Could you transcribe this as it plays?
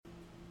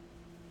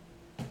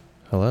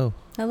Hello.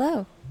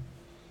 Hello.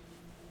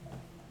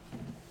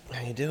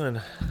 How you doing?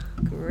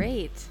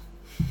 Great.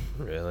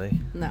 Really?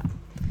 No,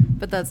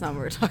 but that's not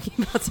what we're talking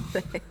about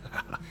today.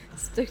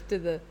 Stick to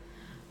the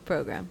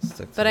program.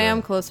 But I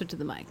am closer to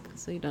the mic,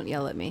 so you don't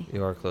yell at me.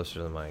 You are closer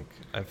to the mic.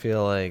 I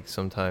feel like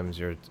sometimes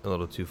you're a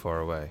little too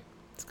far away.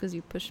 It's because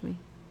you push me.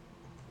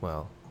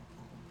 Well.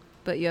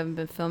 But you haven't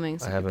been filming,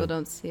 so people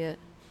don't see it.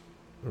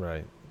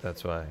 Right.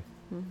 That's why.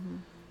 Mm-hmm.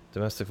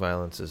 Domestic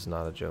violence is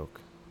not a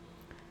joke.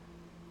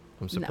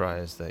 I'm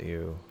surprised that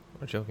you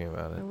are joking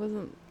about it. I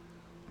wasn't.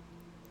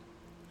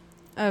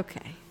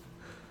 Okay.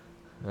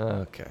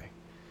 Okay.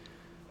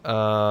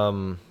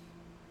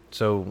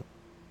 So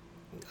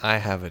I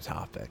have a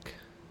topic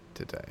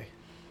today.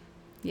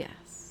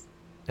 Yes.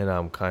 And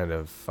I'm kind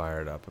of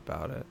fired up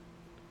about it.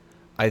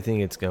 I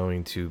think it's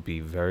going to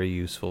be very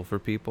useful for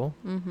people.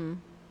 Mm-hmm.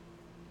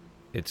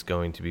 It's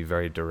going to be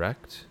very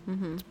direct.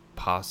 Mm-hmm. It's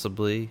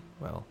possibly,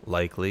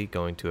 likely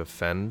going to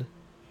offend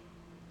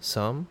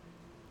some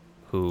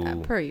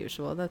who... per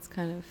usual. That's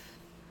kind of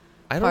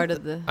part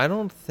of the... I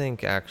don't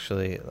think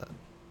actually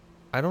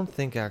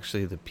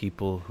the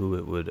people who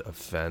it would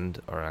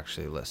offend are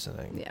actually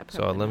listening. Yeah,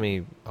 so I'll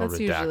That's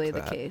usually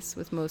that. the case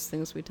with most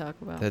things we talk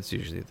about. That's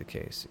usually the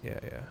case. Yeah.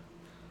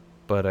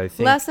 But I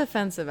think... Less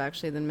offensive,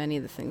 actually, than many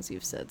of the things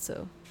you've said,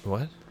 so...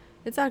 What?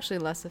 It's actually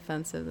less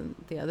offensive than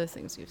the other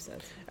things you've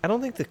said. I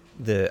don't think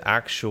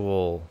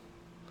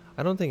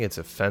I don't think it's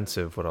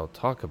offensive what I'll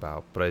talk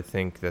about, but I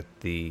think that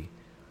the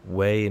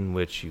way in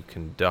which you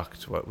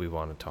conduct what we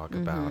want to talk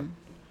about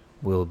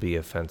will be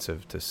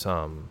offensive to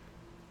some,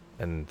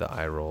 and the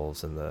eye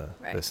rolls and the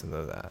this and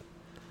the that.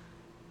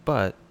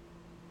 But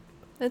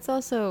it's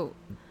also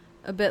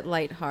a bit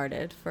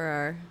lighthearted for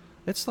our...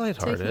 It's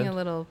lighthearted. Taking a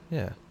little...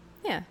 Yeah.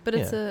 Yeah, but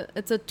it's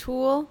a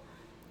tool.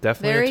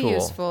 Definitely very a tool.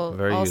 Useful,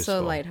 very also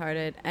useful.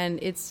 Lighthearted, and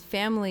it's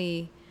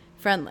family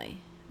friendly,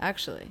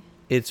 actually.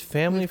 It's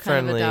family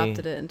friendly. Kind of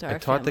adopted it into our I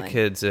taught family. the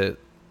kids it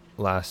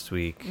last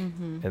week,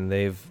 and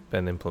they've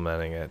been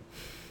implementing it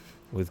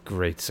with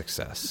great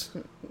success,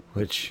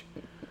 which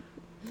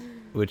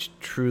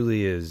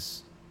truly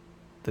is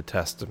the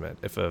testament.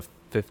 If a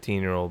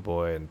 15-year-old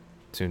boy and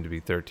soon to be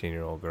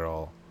 13-year-old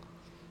girl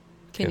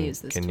can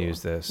use this,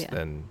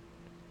 then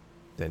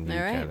you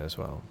can as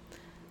well.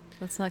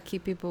 Let's not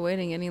keep people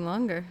waiting any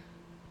longer.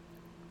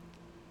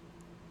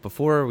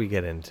 Before we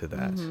get into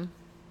that,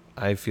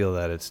 I feel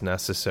that it's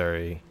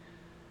necessary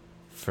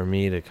for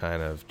me to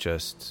kind of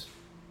just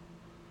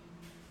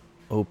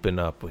open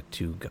up with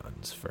two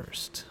guns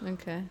first.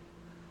 Okay.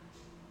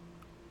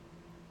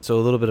 So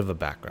a little bit of a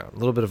background, a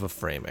little bit of a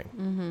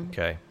framing.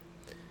 Okay.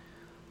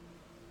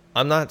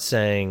 I'm not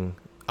saying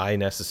I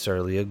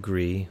necessarily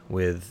agree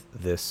with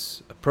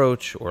this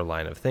approach or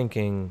line of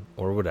thinking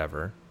or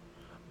whatever,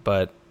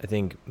 but I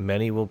think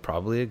many will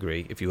probably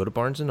agree. If you go to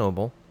Barnes &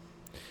 Noble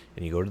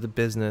and you go to the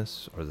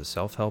business or the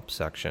self-help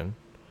section,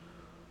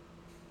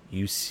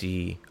 you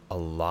see a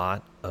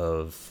lot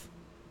of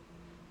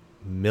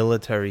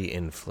military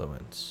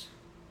influence,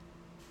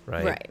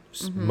 right? Right.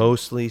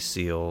 Mostly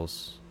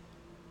SEALs,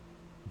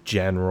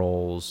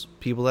 generals,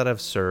 people that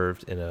have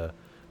served in a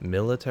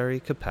military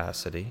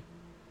capacity.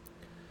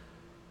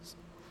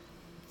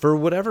 For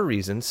whatever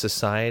reason,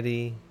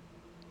 society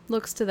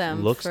looks to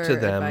them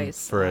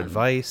for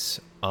advice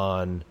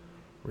on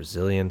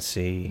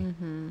resiliency,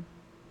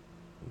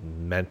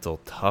 mental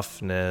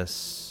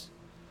toughness,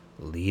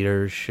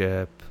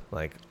 leadership,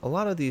 like a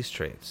lot of these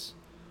traits.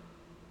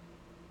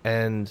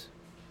 And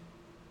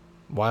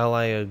while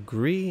I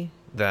agree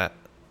that,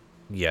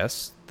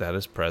 yes, that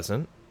is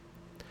present,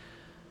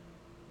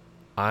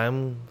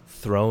 I'm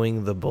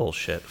throwing the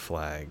bullshit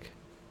flag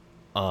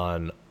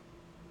on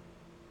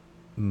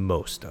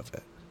most of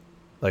it.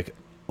 Like,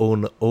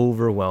 an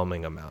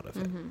overwhelming amount of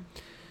it.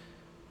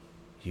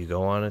 You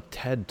go on a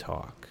TED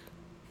Talk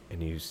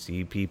and you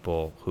see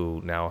people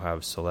who now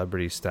have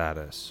celebrity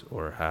status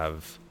or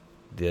have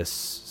this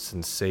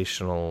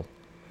sensational...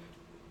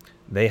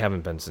 They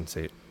haven't been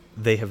sensational.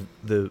 They have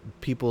the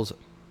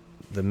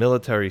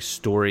military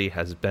story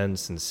has been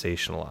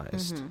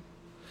sensationalized.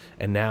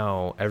 And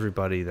now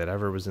everybody that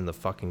ever was in the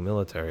fucking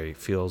military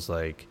feels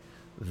like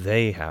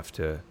they have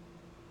to,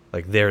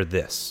 like they're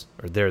this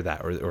or they're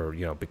that, or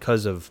you know,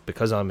 because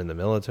I'm in the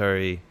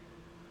military,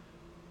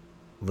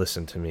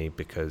 listen to me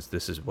because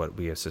this is what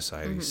we as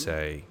society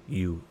say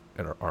you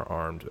are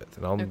armed with.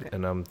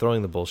 And I'm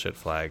throwing the bullshit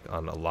flag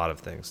on a lot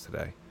of things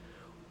today.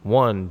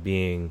 One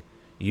being,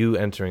 you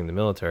entering the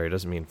military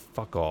doesn't mean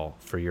fuck all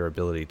for your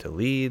ability to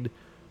lead,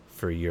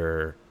 for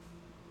your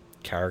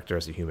character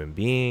as a human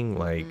being.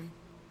 Like,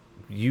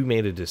 you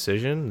made a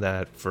decision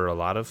that for a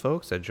lot of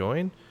folks that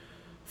join,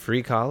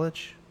 free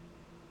college,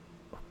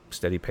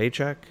 steady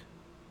paycheck.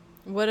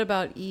 What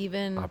about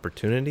even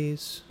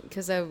opportunities?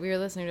 Because we were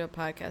listening to a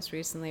podcast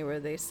recently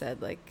where they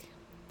said like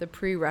the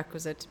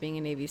prerequisite to being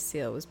a Navy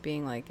SEAL was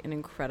being like an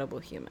incredible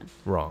human.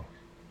 Wrong.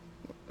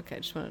 Okay, I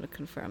just wanted to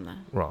confirm that.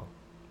 Wrong.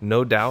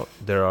 No doubt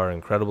there are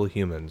incredible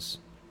humans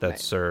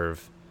that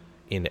serve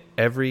in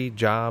every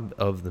job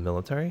of the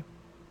military.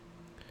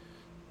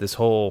 This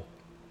whole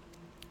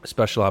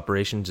special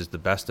operations is the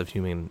best of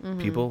human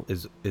people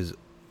is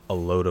a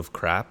load of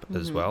crap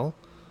as well.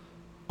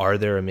 Are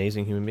there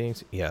amazing human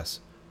beings? Yes.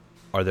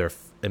 Are there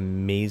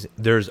amazing?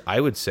 I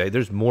would say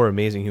there's more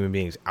amazing human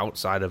beings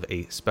outside of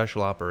a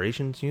special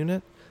operations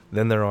unit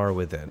than there are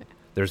within.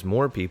 There's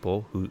more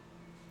people who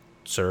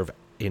serve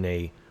in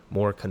a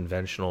more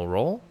conventional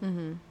role,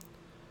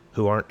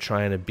 who aren't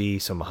trying to be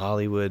some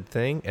Hollywood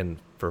thing. And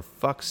for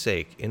fuck's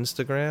sake,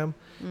 Instagram,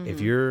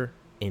 if you're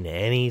in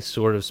any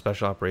sort of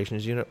special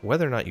operations unit,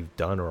 whether or not you've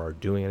done or are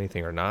doing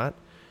anything or not,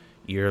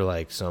 you're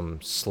like some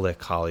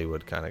slick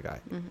Hollywood kind of guy.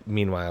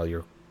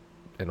 Meanwhile,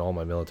 and all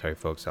my military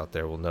folks out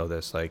there will know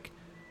this, like,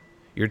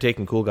 you're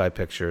taking cool guy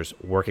pictures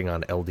working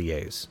on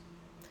LDAs.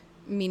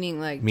 Meaning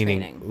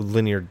training.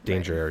 Linear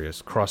danger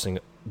areas, crossing,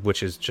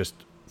 which is just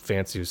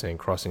fancy saying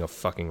crossing a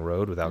fucking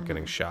road without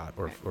getting shot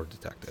or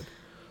detected.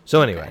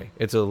 So anyway,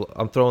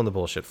 I'm throwing the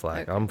bullshit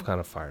flag. I'm kind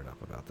of fired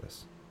up about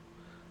this.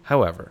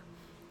 However,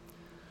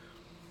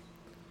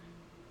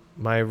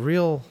 my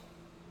real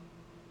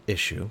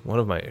issue, one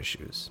of my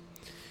issues,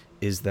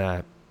 is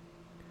that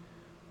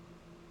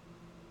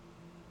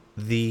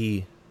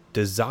the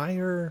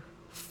desire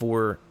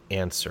for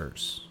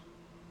answers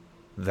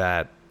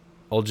that,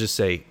 I'll just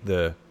say,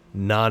 the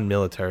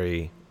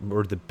non-military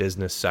or the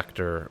business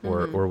sector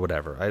or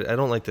whatever. I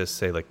don't like to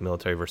say like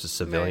military versus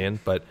civilian,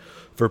 but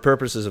for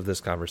purposes of this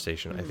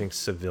conversation, I think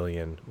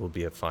civilian will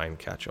be a fine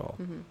catch-all.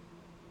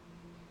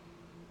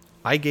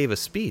 I gave a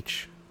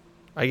speech.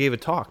 I gave a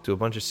talk to a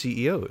bunch of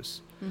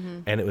CEOs,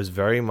 and it was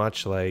very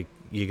much like,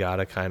 you got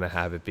to kind of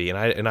have it be.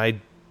 And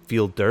I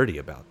feel dirty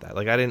about that.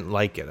 Like, I didn't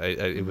like it.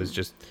 It was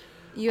just...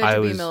 You had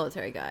to be a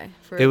military guy.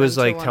 It was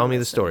like, tell me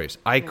the stories.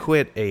 I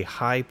quit a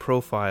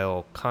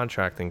high-profile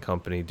contracting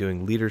company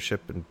doing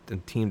leadership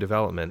and team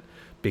development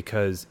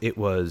because it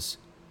was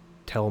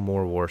tell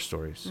more war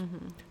stories.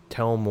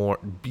 Tell more,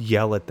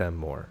 yell at them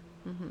more.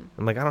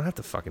 I'm like, I don't have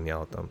to fucking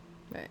yell at them.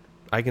 Right.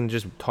 I can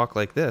just talk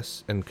like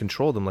this and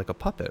control them like a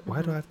puppet.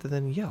 Why do I have to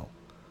then yell?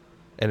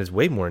 And it's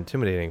way more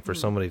intimidating for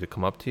somebody to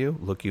come up to you,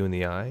 look you in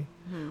the eye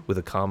with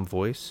a calm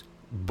voice,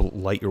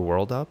 light your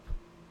world up,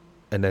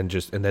 and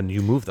then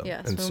you move them.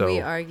 Yes, and when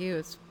we argue,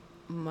 it's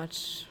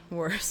much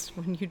worse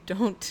when you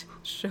don't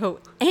show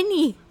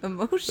any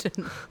emotion.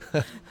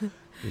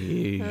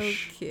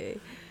 Okay.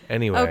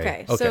 Anyway.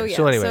 Okay. So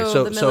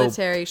the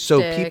military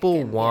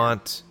people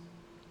want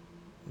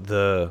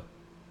the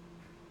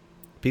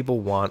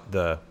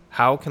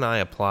how can I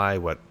apply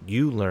what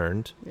you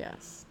learned?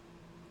 Yes.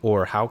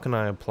 Or how can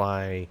I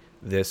apply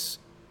this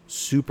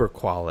super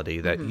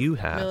quality that you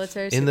have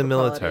in the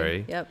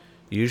military? Yep.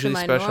 Usually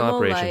special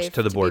operations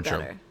to the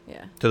boardroom.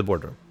 Yeah. To the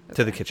boardroom.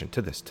 To the kitchen.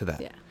 To this. To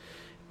that. Yeah.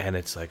 And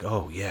it's like,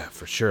 oh yeah,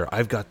 for sure.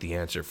 I've got the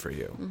answer for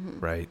you.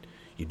 Right?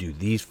 You do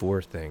these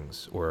 4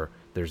 things, or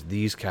there's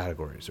these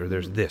categories, or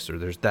there's this, or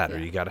there's that, or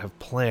you got to have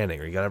planning,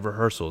 or you got to have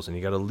rehearsals, and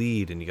you got to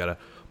lead, and you got to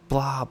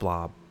blah,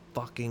 blah,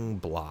 fucking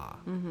blah.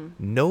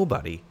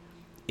 Nobody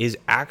is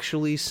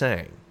actually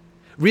saying,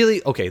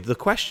 really, okay, the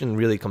question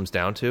really comes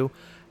down to,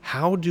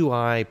 how do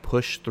I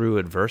push through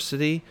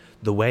adversity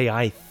the way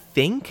I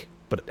think,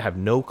 but have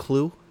no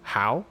clue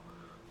how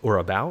or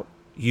about?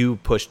 You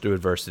push through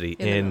adversity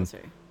in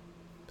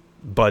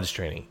BUDS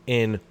training,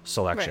 in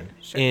selection,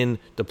 in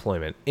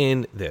deployment,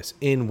 in this,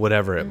 in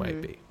whatever it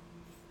might be.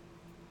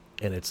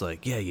 And it's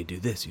like, yeah, you do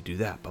this, you do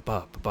that,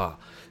 ba-ba.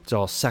 It's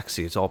all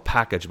sexy, it's all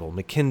packageable.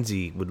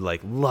 McKinsey would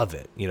love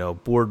it,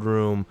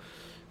 boardroom,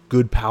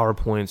 good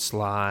PowerPoint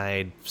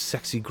slide,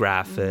 sexy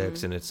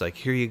graphics, and it's like,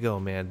 here you go,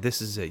 man,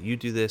 this is it. You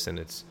do this,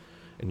 and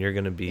you're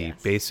going to be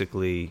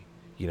basically,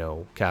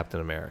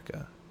 Captain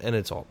America. And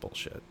it's all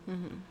bullshit.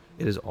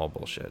 It is all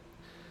bullshit.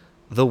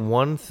 The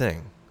one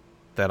thing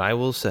that I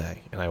will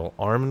say, and I will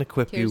arm and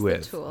equip you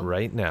with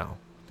right now,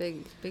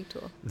 big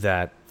tool,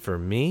 that for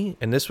me,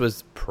 and this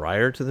was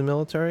prior to the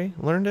military,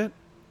 learned it,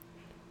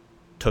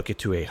 took it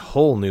to a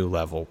whole new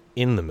level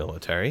in the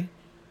military,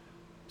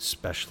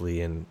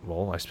 especially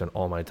I spent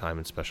all my time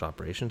in special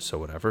operations, so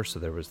whatever, so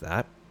there was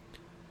that.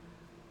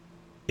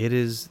 It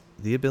is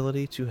the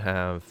ability to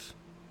have,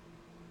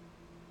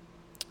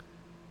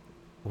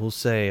 we'll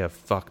say, a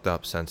fucked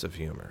up sense of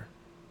humor.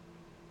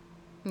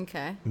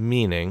 Okay.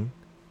 Meaning,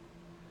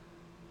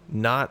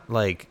 not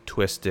like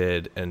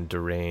twisted and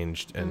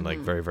deranged and like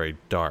very, very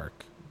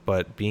dark,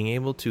 but being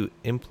able to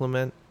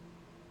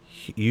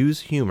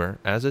use humor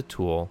as a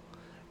tool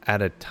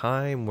at a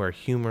time where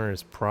humor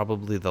is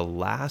probably the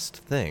last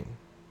thing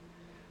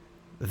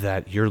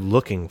that you're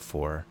looking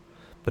for,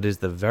 but is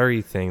the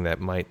very thing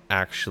that might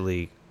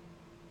actually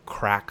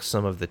crack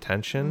some of the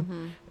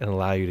tension and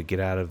allow you to get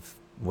out of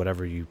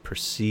whatever you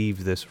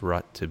perceive this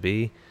rut to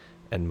be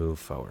and move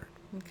forward.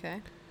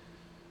 Okay.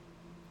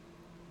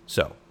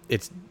 So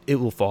it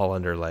will fall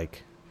under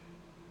like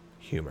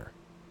humor.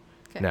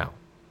 Okay. Now,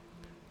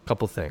 a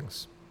couple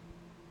things.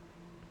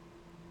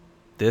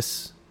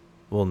 This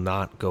will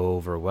not go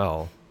over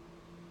well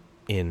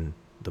in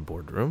the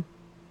boardroom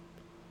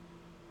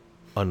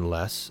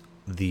unless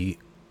the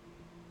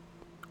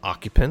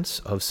occupants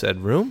of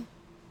said room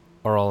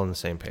are all on the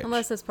same page.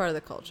 Unless it's part of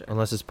the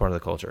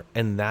culture.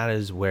 And that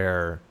is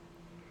where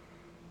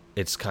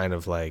it's kind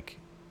of like,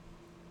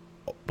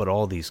 but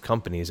all these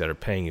companies that are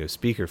paying you a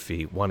speaker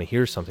fee want to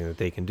hear something that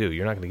they can do.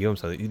 You're not going to give them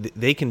something.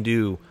 They can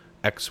do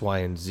X, Y,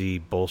 and Z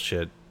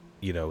bullshit,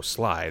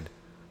 slide.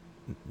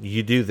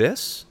 You do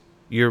this,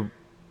 you're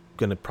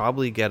going to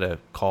probably get a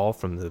call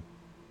from the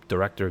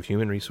director of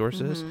human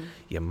resources. Mm-hmm.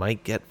 You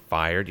might get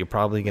fired. You're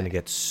probably going to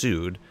get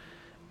sued.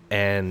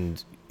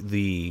 And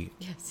the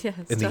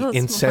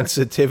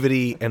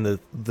insensitivity and the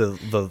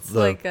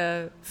like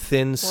a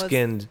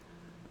thin-skinned,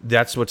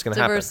 that's what's going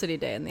to happen. Diversity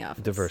Day in the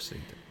office. Diversity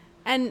Day.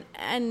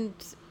 And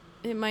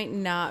it might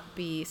not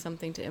be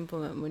something to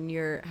implement when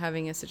you're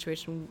having a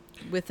situation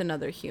with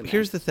another human.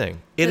 Here's the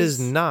thing. It is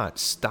not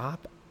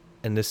stop,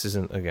 and this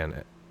isn't,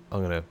 again, I'm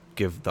going to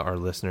give our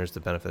listeners the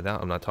benefit of the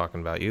doubt. I'm not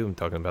talking about you. I'm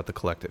talking about the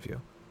collective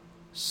you.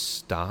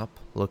 Stop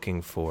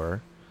looking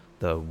for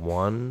the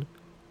one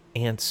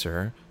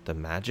answer, the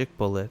magic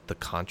bullet, the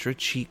contra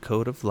cheat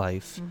code of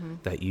life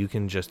that you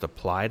can just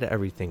apply to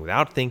everything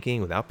without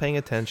thinking, without paying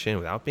attention,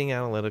 without being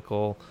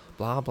analytical,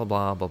 blah, blah,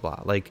 blah, blah,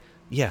 blah. Like,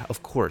 yeah,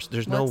 of course.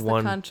 There's no one.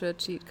 What's the contra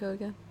cheat code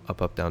again?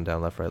 Up, down,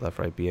 left,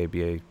 right,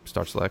 BA,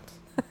 start, select.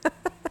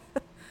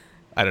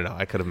 I don't know.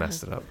 I could have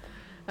messed it up.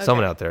 Okay.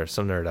 Someone out there,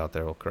 some nerd out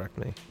there will correct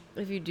me.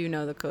 If you do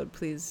know the code,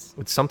 please.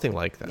 It's something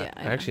like that. Yeah,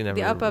 I actually never.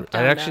 The up,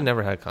 down.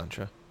 Never had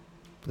contra.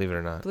 Believe it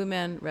or not. Blue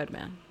man, red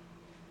man.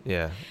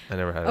 Yeah, I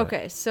never had it.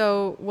 Okay,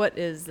 so what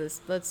is this?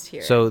 Let's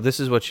hear it. So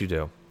this is what you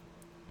do.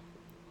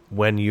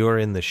 When you're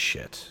in the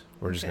shit,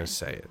 we're just going to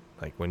say it.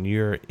 Like, when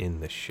you're in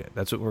the shit.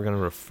 That's what we're going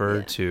to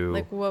refer to.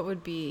 Like, what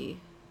would be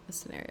a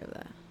scenario of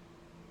that?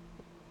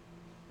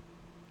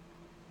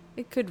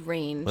 It could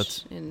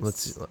range.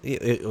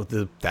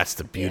 That's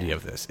the beauty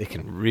of this. It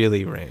can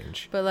really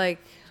range. But, like...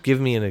 Give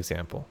me an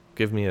example.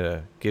 Give me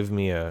a...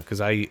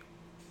 Because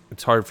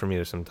it's hard for me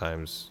to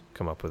sometimes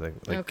come up with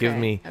it. Like, give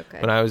me...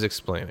 When I was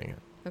explaining it.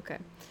 Okay.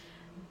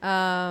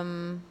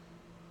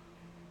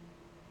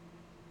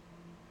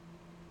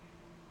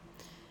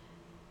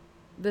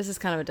 This is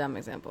kind of a dumb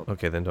example.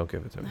 Okay, then don't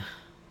give it to me.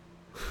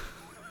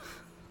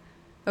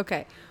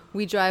 Okay.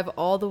 We drive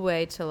all the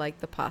way to, like,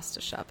 the pasta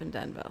shop in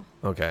Denville.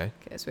 Okay.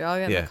 Okay, so we all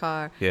get in the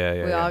car.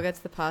 We all get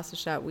to the pasta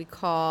shop. We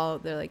call.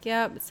 They're like,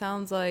 yeah, it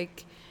sounds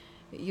like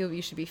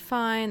you should be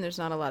fine. There's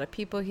not a lot of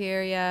people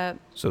here yet.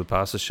 So the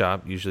pasta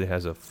shop usually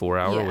has a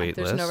 4-hour wait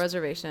there's list. No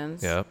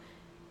reservations. Yep.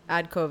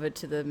 Add COVID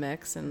to the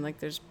mix, and, like,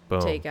 there's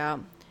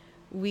takeout.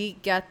 We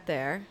get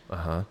there.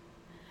 Uh-huh.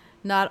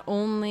 Not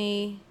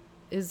only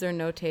is there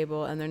no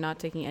table and they're not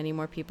taking any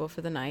more people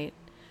for the night,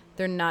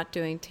 they're not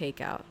doing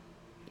takeout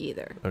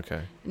either.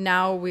 Okay.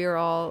 Now we're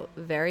all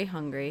very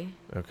hungry.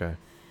 Okay.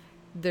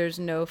 There's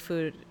no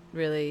food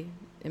really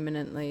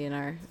imminently in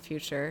our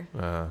future.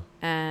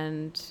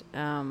 And,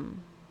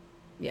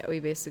 we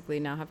basically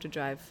now have to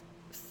drive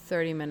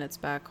 30 minutes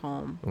back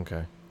home.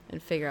 Okay.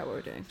 And figure out what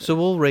we're doing. So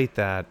we'll rate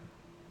that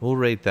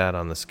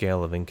on the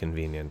scale of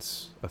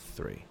inconvenience a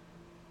 3.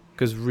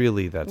 Because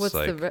really that's What's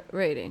the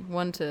rating?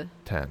 1 to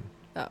 10.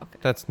 Oh, okay.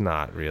 That's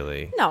not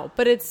really. No,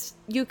 but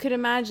you could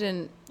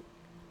imagine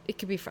it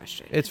could be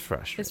frustrating. It's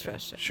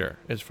frustrating. Sure,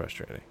 it's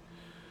frustrating.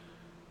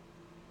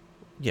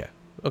 Yeah.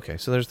 Okay,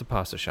 so there's the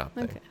pasta shop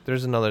thing. Okay.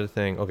 There's another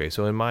thing. Okay,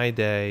 so in my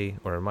day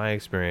or in my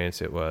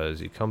experience, it was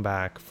you come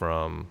back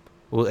from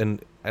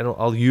and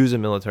I'll use a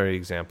military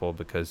example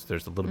because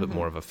there's a little bit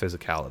more of a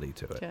physicality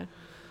to it. Okay.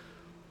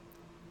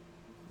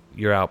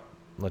 You're out.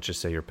 Let's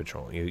just say you're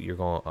patrolling. You're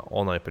going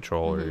all night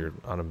patrol, or you're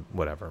on a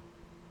whatever.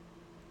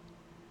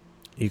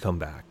 You come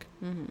back.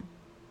 Mm-hmm.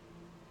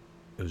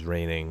 It was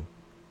raining.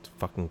 It's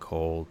fucking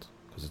cold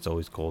because it's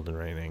always cold and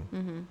raining.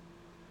 Mm-hmm.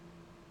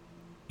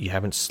 You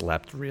haven't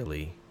slept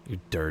really.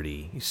 You're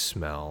dirty. You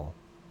smell.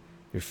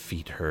 Your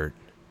feet hurt.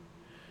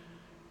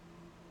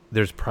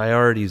 There's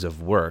priorities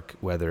of work,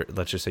 whether,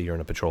 let's just say you're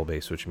in a patrol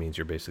base, which means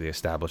you're basically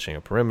establishing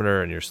a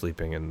perimeter and you're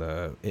sleeping in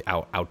the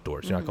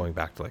outdoors. You're not going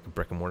back to like a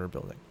brick and mortar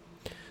building.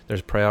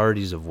 There's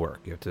priorities of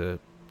work. You have to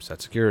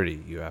set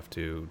security. You have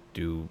to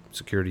do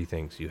security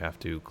things. You have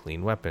to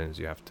clean weapons.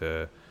 You have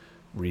to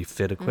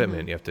refit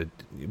equipment. You have to.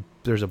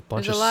 There's a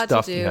bunch of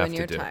stuff you have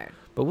to do. Tired.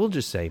 But we'll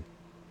just say,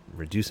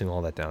 reducing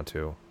all that down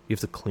to, you have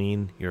to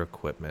clean your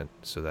equipment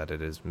so that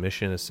it is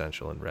mission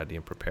essential and ready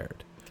and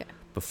prepared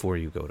before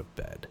you go to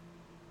bed.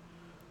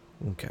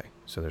 Okay,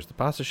 so there's the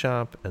pasta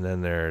shop, and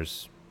then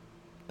there's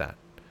that.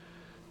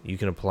 You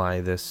can apply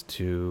this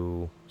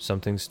to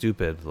something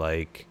stupid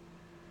like,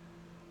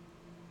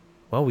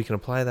 well, we can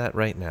apply that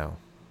right now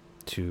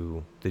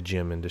to the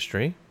gym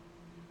industry.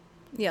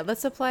 Yeah,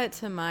 let's apply it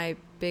to my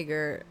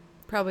bigger,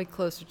 probably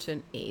closer to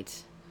an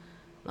 8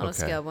 on a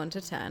scale of 1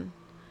 to 10.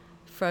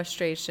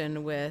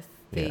 Frustration with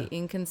the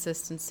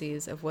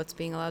inconsistencies of what's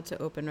being allowed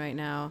to open right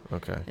now.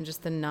 And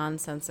just the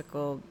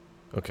nonsensical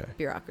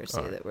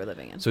bureaucracy that we're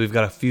living in. So we've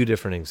got a few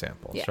different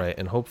examples, right?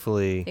 And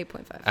hopefully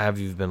 8.5. As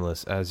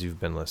you've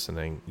been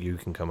listening, you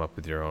can come up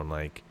with your own,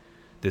 like,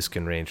 this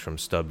can range from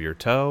stub your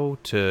toe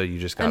to you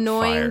just got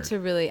annoying fired. To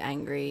really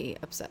angry,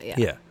 upset.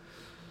 Yeah.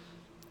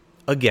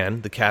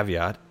 Again, the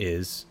caveat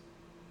is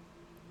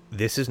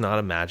this is not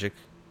a magic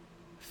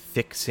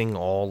fixing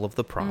all of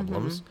the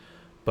problems,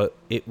 but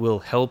it will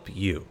help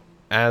you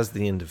as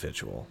the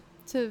individual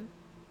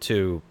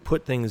to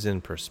put things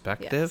in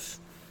perspective,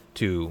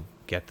 to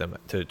get them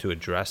to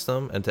address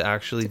them, and to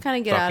actually kind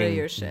of get out of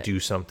your shit, do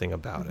something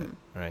about it,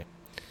 right?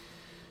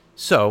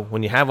 So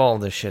when you have all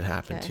this shit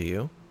happen to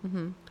you,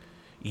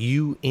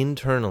 you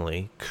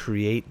internally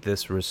create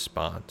this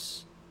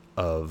response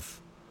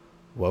of,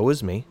 woe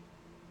is me,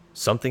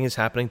 something is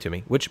happening to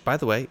me, which, by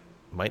the way,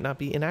 might not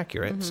be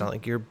inaccurate. It's not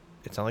like you're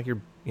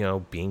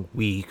being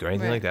weak or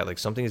anything like that. Like,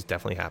 something is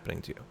definitely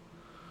happening to you.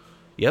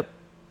 Yep.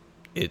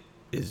 It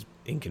is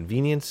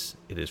inconvenience.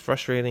 It is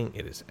frustrating.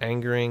 It is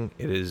angering.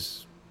 It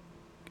is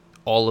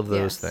all of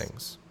those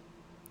things.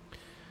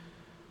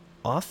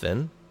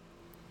 Often,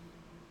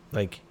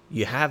 like,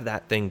 you have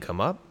that thing come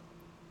up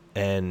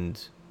and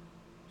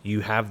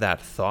you have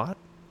that thought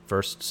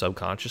first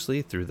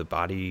subconsciously through the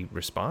body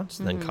response,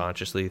 then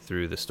consciously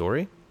through the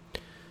story.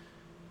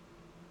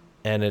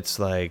 And it's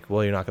like,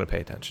 well, you're not going to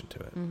pay attention to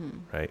it,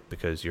 right?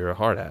 Because you're a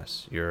hard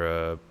ass. You're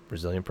a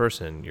resilient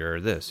person. You're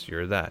this,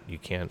 you're that. You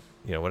can't,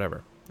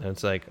 whatever. And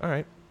it's like, all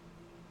right,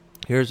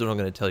 here's what I'm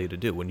going to tell you to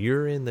do. When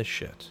you're in the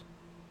shit,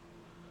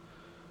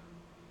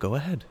 go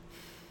ahead.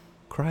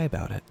 Cry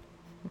about it.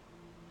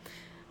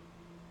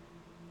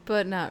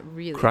 But not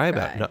really cry.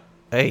 About it. No,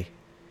 hey,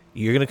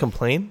 you're going to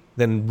complain?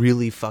 Then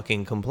really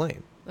fucking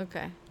complain.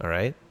 Okay. All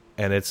right?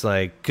 And it's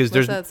like, because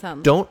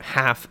don't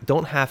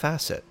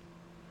half-ass it.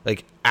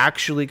 Like,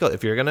 actually go.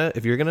 If you're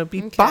gonna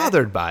be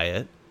bothered by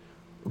it,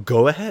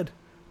 go ahead.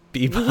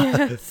 Be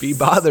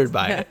bothered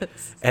by it.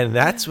 And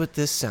that's what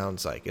this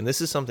sounds like. And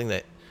this is something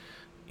that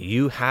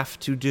you have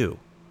to do.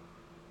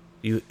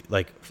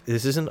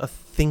 This isn't a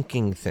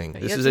thinking thing.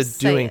 This is a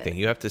doing thing.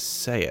 You have to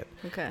say it.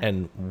 Okay.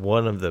 And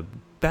one of the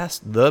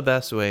best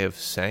way of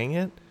saying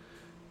it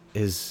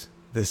is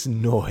this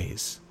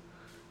noise.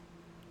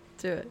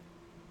 Do it.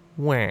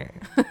 Wah.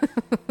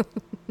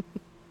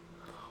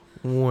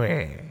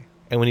 Wah.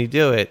 And when you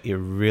do it, you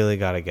really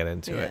got to get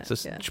into it.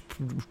 Just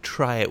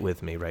try it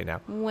with me right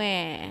now.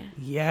 Wah.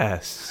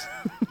 Yes.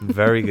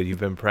 Very good. You've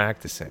been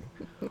practicing.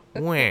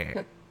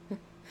 Wah.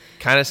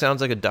 Kind of sounds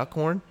like a duck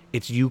horn.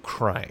 It's you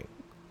crying.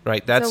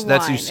 Right? That's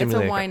you simulating. It's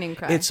a whining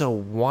cry. It's a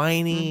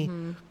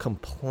whiny,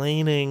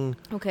 complaining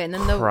and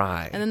then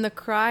cry. And then the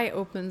cry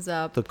opens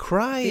up. The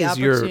cry is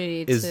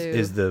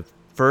the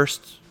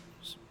first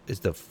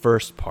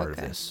part of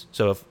this.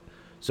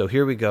 So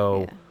here we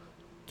go,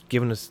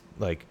 giving us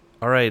like,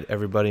 all right,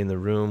 everybody in the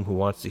room who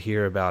wants to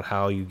hear about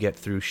how you get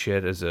through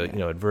shit as a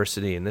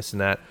adversity and this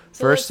and that.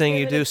 So first thing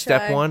you do,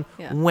 step one,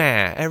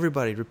 wah.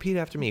 Everybody, repeat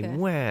after me,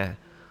 wah.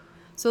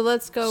 So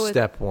let's go with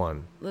step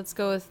one. Let's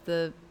go with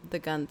the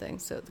gun thing.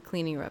 So the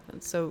cleaning your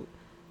weapons. So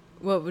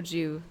what would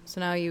you? So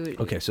now you would.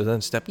 Okay, so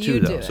then step two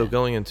though. So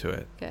going into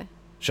it. Okay.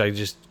 Should I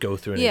just go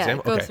through an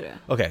example? Go okay. through it.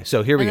 Okay,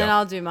 so here we go. And then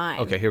I'll do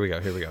mine. Okay, here we go.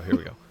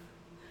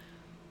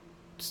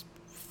 It's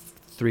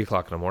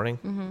 3:00 in the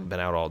morning. Been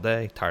out all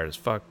day, tired as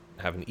fuck.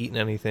 Haven't eaten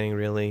anything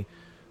really.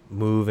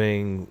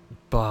 Moving,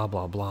 blah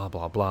blah blah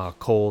blah blah.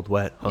 Cold,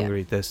 wet,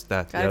 hungry. This,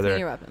 that, the other. Gotta clean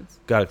your weapons.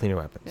 Gotta clean your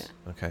weapons.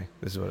 Yeah. Okay,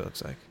 this is what it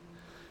looks like.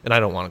 And I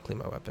don't want to clean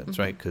my weapons,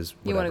 right? Because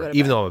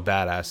even though I'm a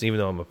badass, even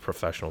though I'm a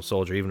professional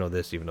soldier, even though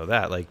this, even though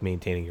that, like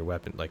maintaining your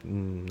weapon, like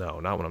no,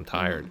 not when I'm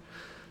tired.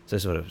 So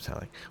this is what it would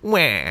sound like.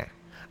 Wah!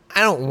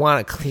 I don't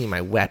want to clean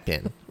my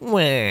weapon.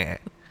 Wah!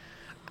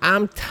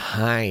 I'm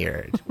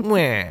tired.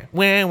 Wah!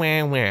 Wah!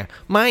 Wah! Wah!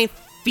 My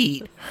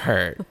feet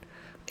hurt.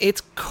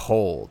 It's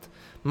cold.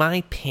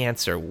 My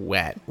pants are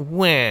wet.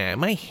 Wah!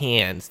 My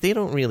hands, they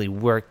don't really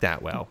work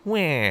that well. Wah!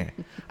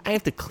 I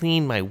have to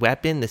clean my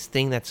weapon, this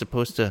thing that's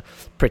supposed to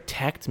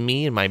protect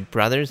me and my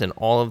brothers and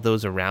all of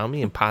those around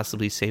me and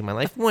possibly save my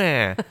life.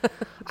 Wah!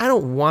 I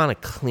don't want to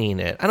clean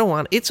it.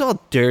 It's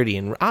all dirty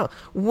and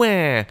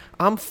wah!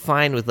 I'm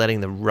fine with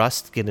letting the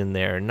rust get in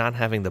there and not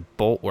having the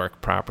bolt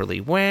work properly.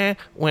 Wah!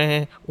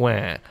 Wah!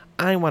 Wah!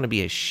 I want to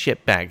be a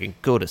shitbag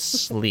and go to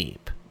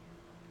sleep.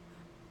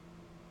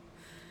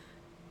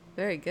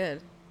 Very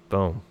good.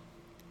 Boom.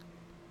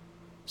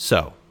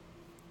 So,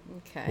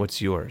 okay.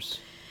 What's yours?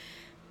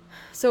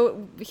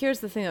 So here's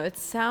the thing, though. It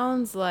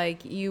sounds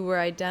like you were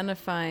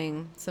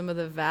identifying some of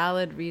the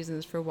valid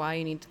reasons for why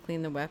you need to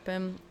clean the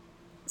weapon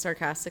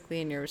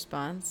sarcastically in your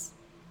response.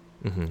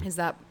 Mm-hmm. Is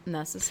that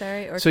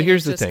necessary? Or so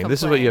here's the thing.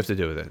 This is what you have to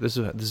do with it. This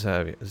is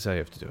how you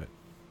have to do it.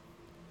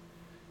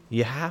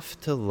 You have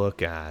to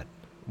look at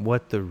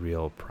what the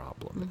real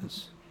problem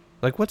is.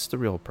 Like, what's the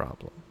real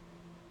problem?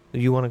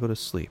 You want to go to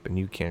sleep, and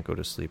you can't go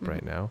to sleep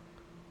right now.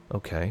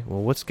 Okay,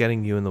 well, what's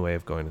getting you in the way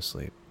of going to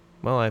sleep?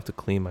 Well, I have to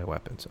clean my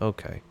weapons.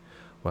 Okay,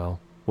 well,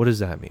 what does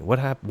that mean?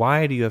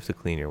 Why do you have to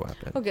clean your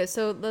weapon? Okay,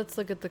 so let's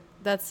look at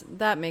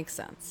that makes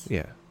sense.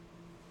 Yeah.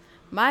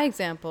 My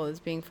example is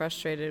being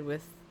frustrated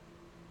with,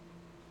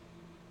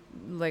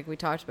 like we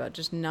talked about,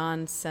 just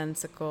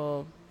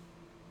nonsensical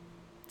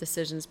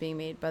decisions being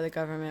made by the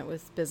government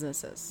with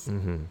businesses.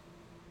 Mm-hmm.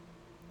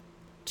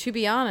 To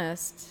be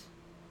honest,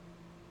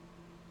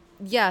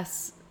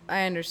 yes,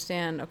 I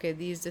understand, okay,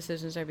 these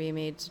decisions are being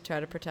made to try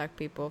to protect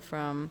people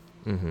from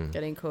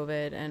getting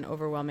COVID and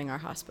overwhelming our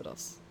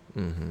hospitals.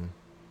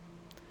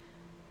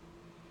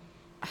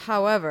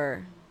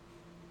 However,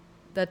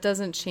 that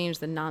doesn't change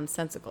the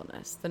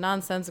nonsensicalness. The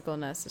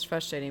nonsensicalness is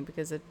frustrating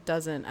because it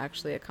doesn't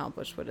actually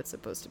accomplish what it's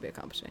supposed to be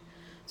accomplishing.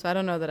 So I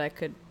don't know that I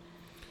could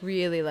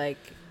really, like,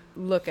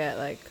 look at,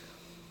 like...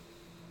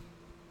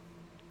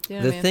 You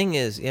know the thing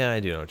is, yeah,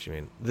 I do know what you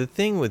mean. The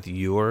thing with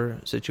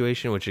your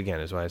situation, which again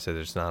is why I said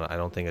there's not, I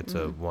don't think it's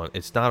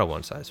it's not a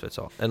one size fits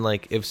all. And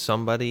like, if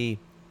somebody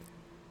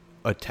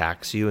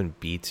attacks you and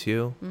beats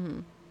you,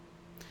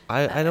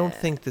 I don't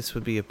think this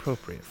would be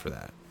appropriate for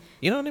that.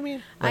 You know what I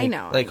mean? Like, I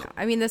know.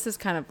 I mean, this is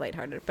kind of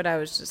lighthearted, but I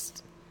was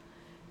just.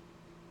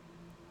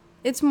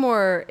 It's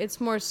more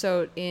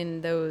so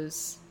in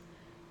those,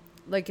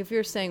 like if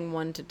you're saying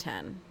 1 to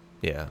 10.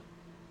 Yeah.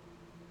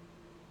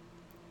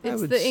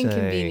 It's the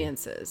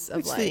inconveniences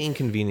of life. It's the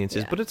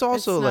inconveniences, but it's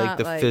also like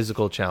the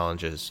physical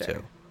challenges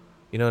too.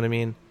 You know what I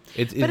mean?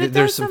 But it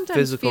does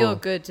sometimes feel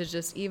good to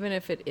just, even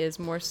if it is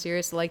more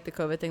serious, like the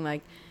COVID thing,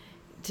 like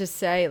to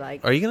say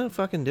like, are you gonna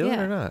fucking do it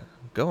or not?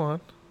 Go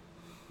on.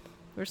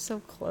 We're so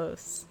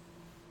close.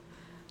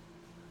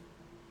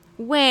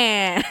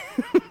 Wah.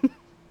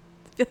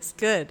 Feels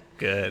good.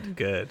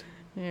 Good.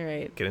 All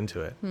right. Get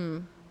into it.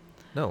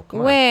 No, come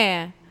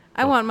on.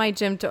 I want my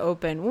gym to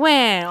open.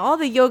 Wah! All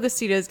the yoga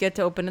studios get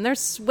to open, and they're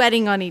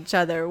sweating on each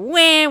other.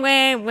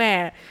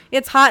 Wah!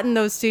 It's hot in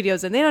those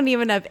studios, and they don't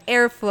even have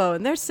airflow.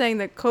 And they're saying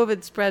that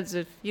COVID spreads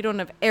if you don't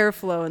have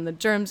airflow, and the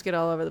germs get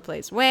all over the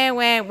place.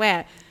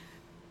 Wah!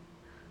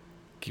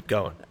 Keep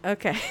going.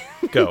 Okay.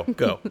 Go.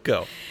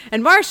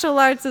 And martial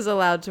arts is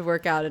allowed to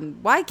work out,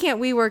 and why can't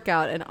we work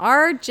out? And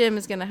our gym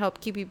is going to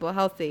help keep people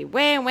healthy.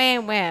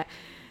 Wah!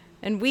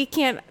 And we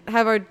can't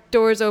have our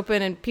doors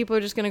open, and people are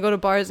just going to go to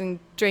bars and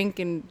drink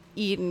and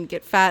eat and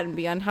get fat and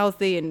be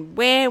unhealthy. And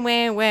wah.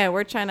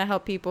 We're trying to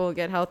help people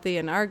get healthy,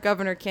 and our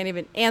governor can't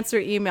even answer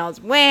emails.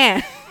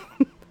 Wah.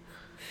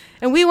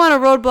 And we want a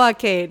road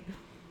blockade.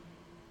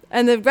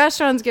 And the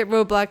restaurants get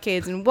road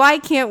blockades, and why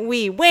can't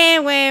we? Wah.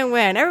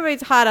 And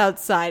everybody's hot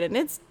outside, and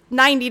it's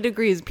 90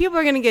 degrees. People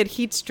are going to get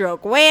heat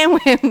stroke. Wah.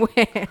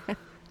 Okay.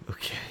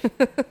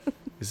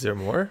 Is there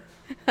more?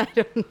 I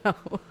don't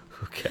know.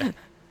 Okay.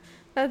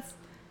 How'd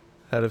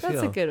it feel?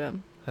 That's a good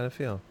one. How'd it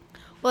feel?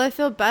 Well, I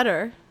feel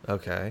better.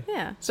 Okay.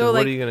 Yeah. So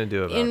what are you going to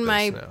do about this in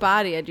my now?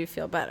 body, I do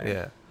feel better.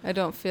 Yeah. I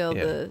don't feel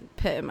the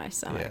pit in my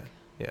stomach.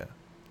 Yeah.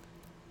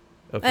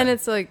 Okay. And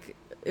it's like,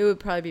 it would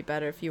probably be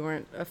better if you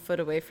weren't a foot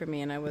away from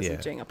me and I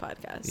wasn't doing a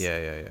podcast.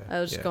 Yeah. I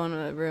was just going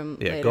to a room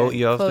later,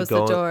 you have close to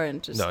go the door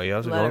and just you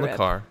have to go in the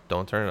car.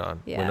 Don't turn it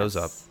on. Yes. Windows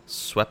up.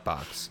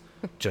 Sweatbox.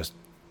 just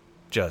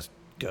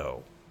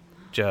go.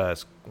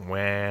 Just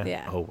away.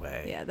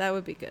 Yeah, that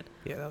would be good.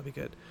 Yeah, that would be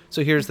good.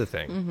 So here's the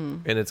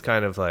thing. And it's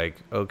kind of like,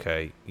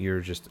 okay, you're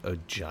just a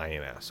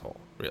giant asshole,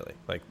 really.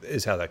 Like,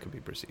 is how that could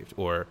be perceived.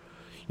 Or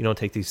you don't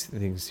take these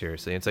things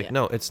seriously. It's like,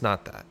 no, it's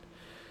not that.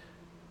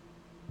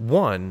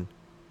 One,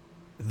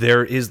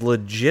 there is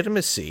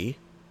legitimacy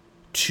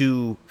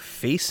to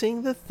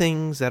facing the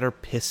things that are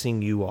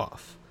pissing you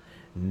off.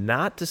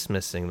 Not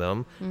dismissing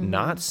them,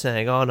 not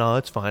saying, oh, no,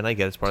 it's fine, I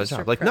get it, it's part of the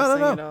job. Like,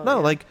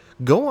 no, like,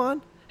 go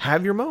on.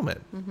 Have your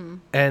moment.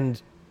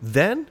 And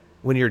then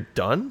when you're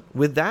done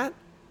with that,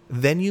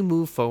 then you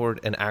move forward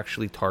and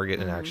actually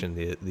target in action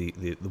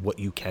the what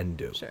you can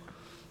do. Sure.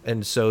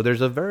 And so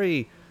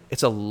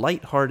it's a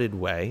lighthearted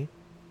way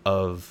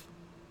of,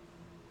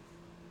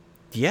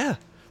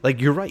 like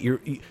you're right.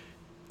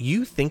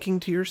 You thinking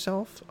to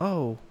yourself,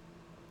 oh,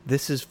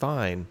 this is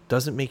fine,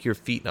 doesn't make your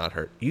feet not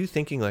hurt. You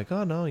thinking like,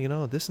 oh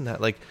no, this and that.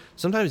 Like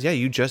sometimes,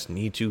 you just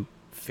need to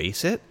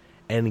face it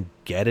and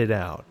get it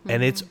out.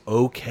 And it's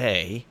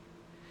okay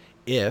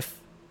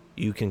if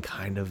you can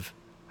kind of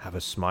have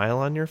a smile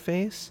on your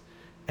face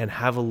and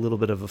have a little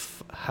bit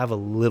of have a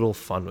little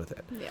fun with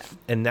it. Yeah.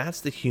 And that's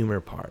the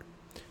humor part,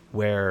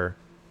 where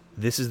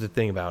this is the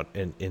thing about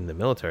in the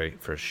military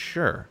for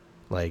sure.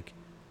 Like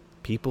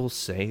people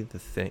say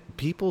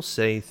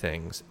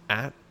things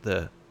at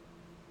the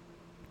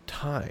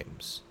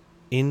times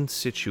in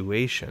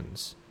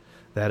situations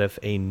that if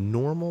a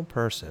normal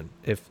person,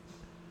 if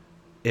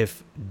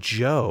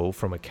Joe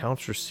from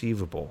accounts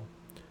receivable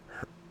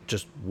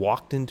just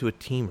walked into a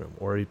team room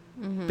or a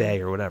bay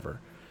or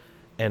whatever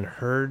and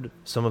heard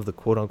some of the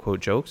quote unquote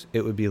jokes,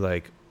 it would be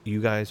like,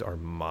 you guys are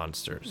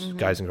monsters.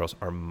 Guys and girls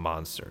are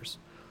monsters.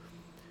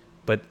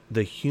 But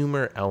the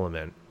humor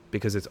element,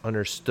 because it's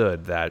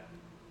understood that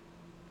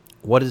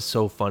what is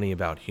so funny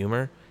about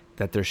humor,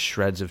 that there's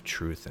shreds of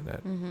truth in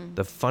it.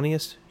 The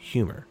funniest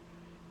humor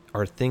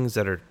are things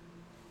that are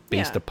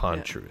based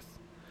upon truth.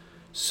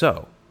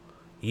 So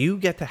you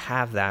get to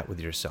have that with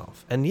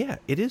yourself. And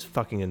it is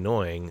fucking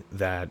annoying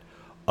that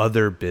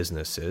other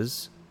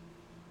businesses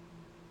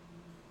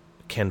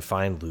can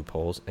find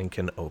loopholes and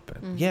can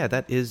open. Yeah,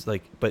 that is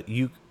like, but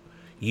you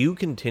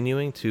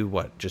continuing to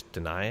what? Just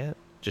deny it?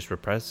 Just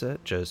repress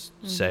it? Just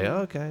say, oh,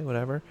 okay,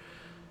 whatever.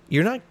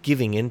 You're not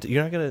giving in.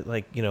 You're not going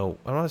to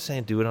I'm not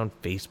saying do it on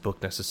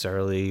Facebook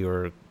necessarily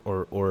or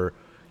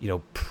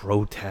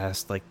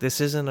protest. Like, this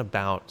isn't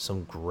about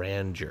some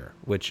grandeur,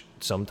 which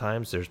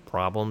sometimes there's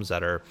problems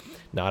that are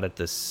not at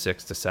the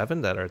 6 to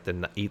 7, that are at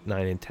the 8,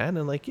 9, and 10.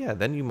 And like, yeah,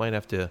 then you might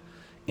have to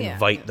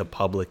invite the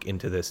public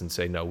into this and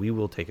say, no, we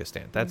will take a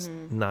stand. That's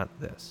not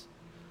this.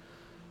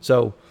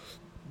 So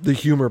the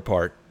humor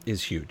part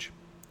is huge.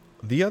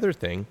 The other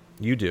thing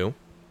you do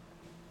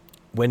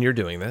when you're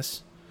doing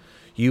this,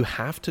 you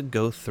have to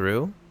go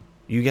through,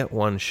 you get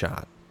one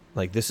shot.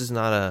 Like, this is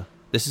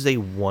a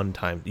one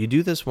time. You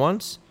do this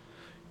once,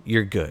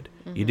 you're good.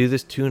 You do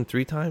this 2 and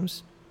 3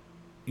 times,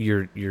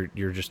 you're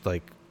just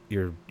like,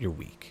 you're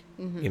weak,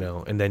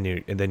 and then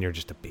you're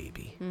just a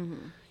baby.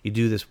 You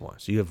do this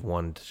once. You have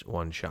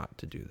one shot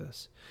to do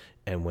this.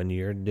 And when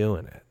you're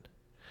doing it,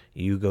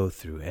 you go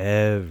through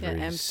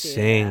every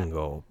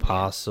single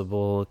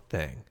possible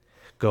thing.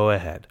 Go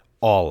ahead.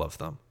 All of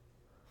them.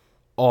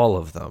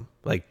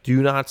 Like,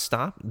 do not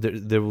stop.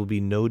 There will be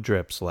no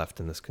drips left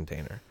in this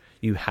container.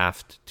 You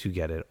have to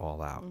get it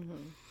all out.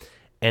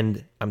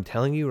 And I'm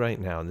telling you right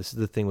now, and this is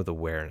the thing with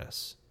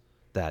awareness,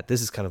 that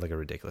this is kind of like a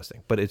ridiculous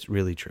thing, but it's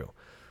really true.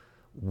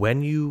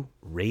 When you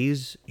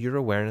raise your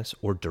awareness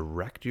or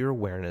direct your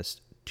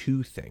awareness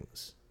to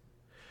things,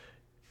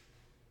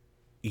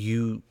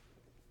 you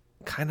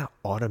kind of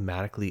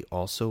automatically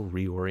also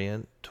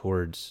reorient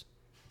towards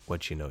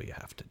what you know you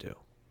have to do.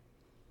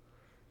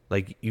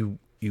 Like, you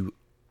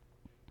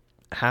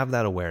have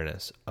that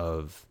awareness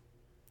of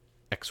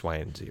X, Y,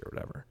 and Z or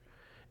whatever.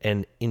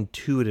 And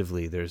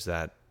intuitively, there's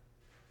that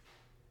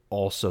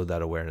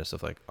awareness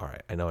of like, all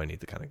right, I know I need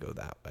to kind of go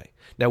that way.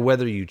 Now,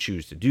 whether you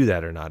choose to do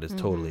that or not is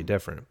totally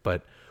different.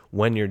 But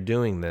when you're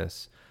doing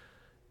this,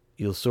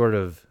 you'll sort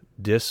of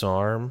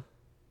disarm,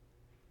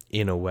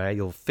 in a way.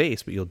 You'll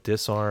face, but you'll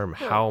disarm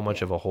how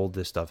much of a hold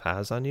this stuff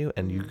has on you.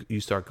 And you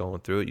start going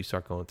through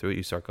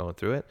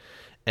it.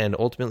 And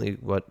ultimately,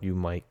 what you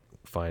might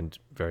find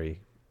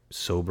very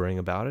sobering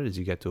about it is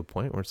you get to a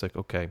point where it's like,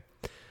 okay,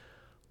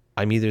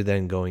 I'm either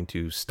then going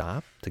to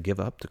stop, to give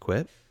up, to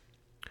quit,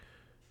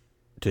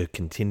 to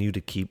continue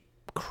to keep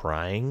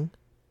crying,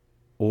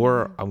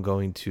 or I'm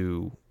going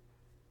to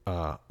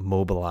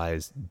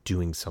mobilize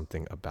doing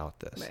something about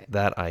this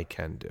that I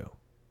can do.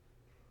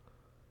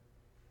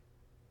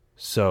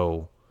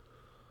 So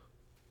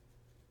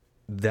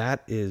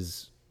that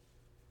is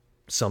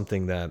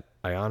something that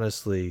I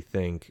honestly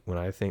think when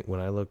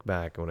I look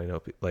back and when I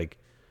know, like,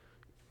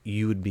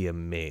 you would be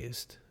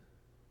amazed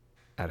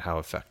at how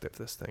effective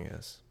this thing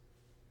is.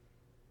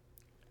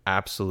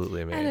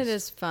 Absolutely amazed. And it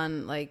is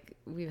fun. Like,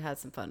 we've had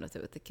some fun with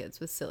it with the kids,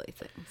 with silly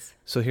things.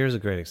 So here's a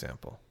great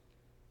example.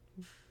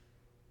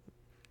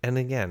 And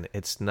again,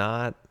 it's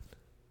not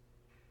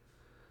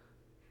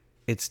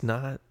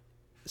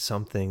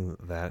something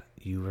that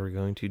you are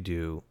going to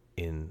do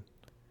in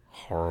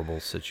horrible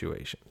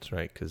situations,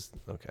 right?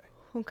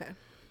 Okay.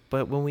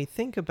 But when we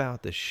think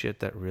about the shit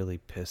that really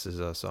pisses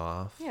us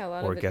off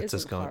or gets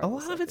us going, a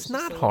lot of it's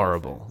not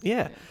horrible.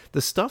 Yeah.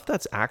 The stuff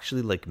that's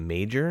actually like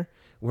major,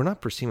 we're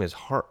not perceiving as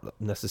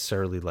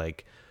necessarily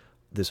like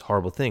this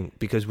horrible thing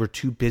because we're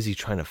too busy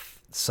trying to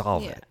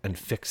solve it and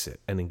fix it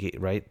and engage,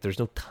 right? There's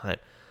no time.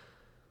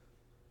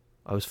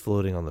 I was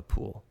floating on the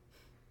pool.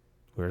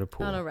 We were at a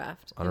pool. On a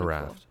raft.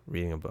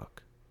 Reading a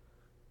book.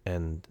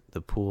 And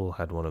the pool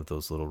had one of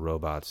those little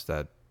robots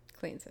that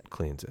cleans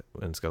it.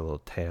 And it's got a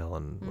little tail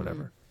and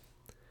whatever.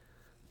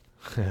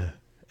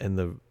 And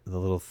the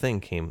little thing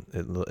came,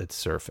 it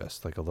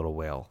surfaced like a little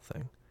whale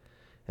thing.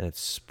 And it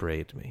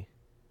sprayed me.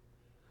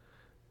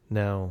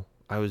 Now,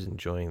 I was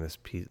enjoying this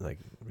piece, like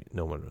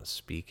no one was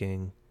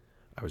speaking.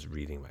 I was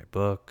reading my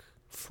book,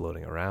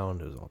 floating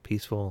around. It was all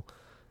peaceful.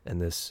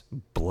 And this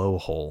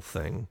blowhole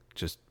thing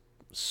just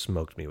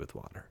smoked me with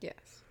water.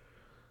 Yes.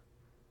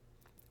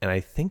 And I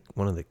think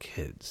one of the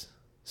kids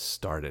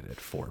started it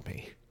for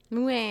me.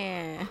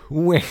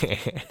 Wah.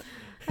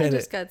 I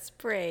just got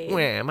sprayed.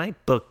 Wah, my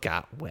book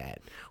got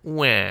wet.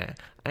 Wah,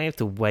 I have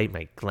to wipe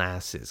my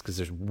glasses because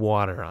there's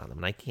water on them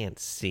and I can't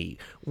see.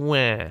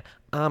 Wah,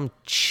 I'm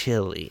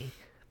chilly.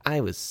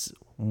 I was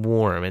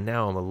warm and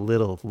now I'm a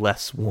little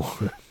less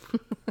warm.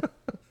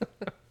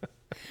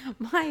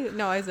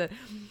 I said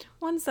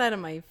one side of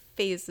my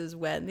face is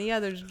wet and the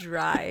other's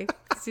dry.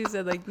 So you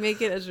said, like,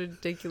 make it as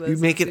ridiculous. You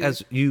make it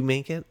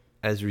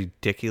as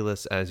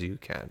ridiculous as you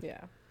can.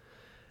 Yeah.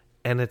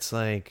 And it's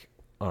like,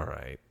 all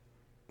right,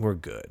 we're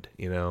good,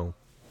 you know?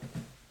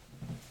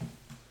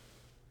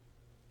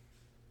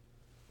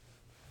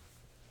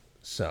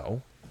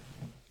 So.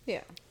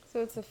 Yeah.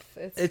 So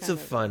it's a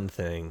fun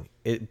thing.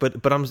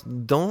 But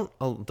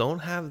don't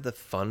have the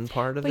fun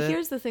part of it. But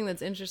here's the thing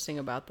that's interesting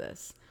about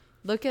this.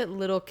 Look at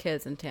little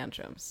kids and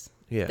tantrums.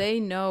 Yeah. They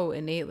know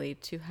innately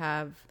to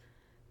have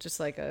just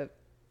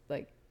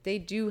they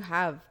do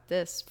have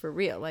this for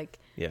real. Like,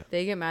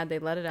 they get mad, they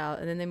let it out,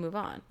 and then they move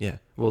on. Yeah.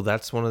 Well,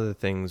 that's one of the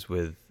things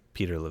with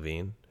Peter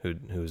Levine,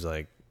 who's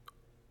like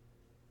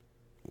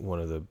one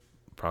of the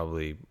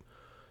probably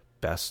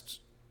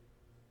best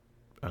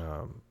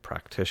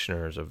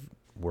practitioners of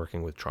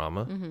working with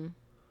trauma. Mm-hmm.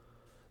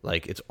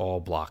 Like, it's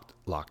all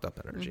locked up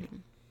energy.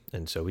 Mm-hmm.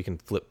 And so we can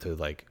flip to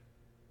like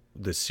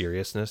the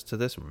seriousness to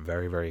this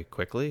very, very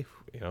quickly,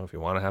 if you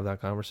want to have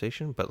that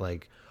conversation. But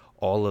like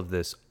all of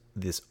this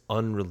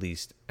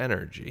unreleased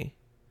energy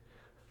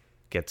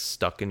gets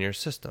stuck in your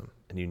system,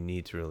 and you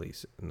need to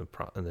release it.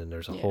 And then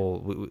there's a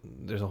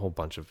whole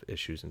bunch of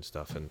issues and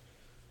stuff, and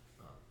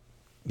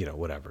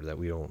whatever, that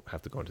we don't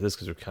have to go into this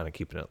because we're kind of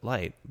keeping it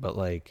light. But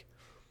like,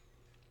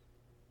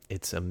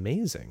 it's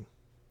amazing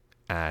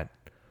at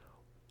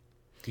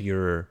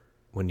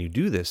when you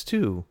do this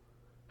too,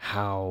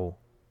 how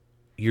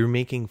you're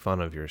making fun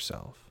of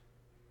yourself,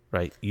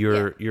 right?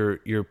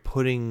 You're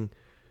putting,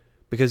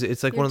 because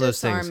it's like one of those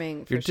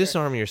things, you're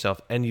disarming yourself,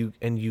 and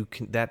you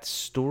can, that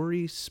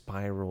story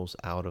spirals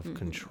out of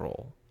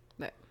control.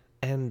 Right.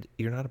 And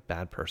you're not a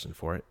bad person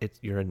for it.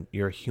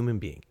 You're a human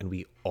being, and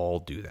we all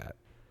do that.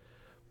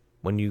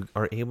 When you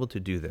are able to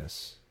do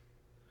this,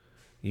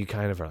 you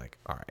kind of are like,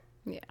 all right.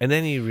 Yeah. And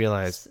then you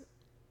realize,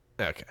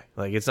 okay,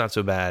 like it's not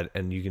so bad,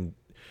 and you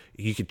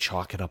could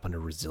chalk it up under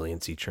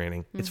resiliency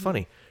training. It's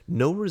funny.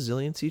 No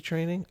resiliency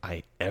training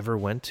I ever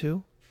went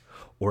to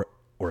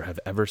or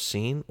have ever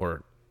seen,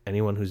 or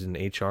anyone who's in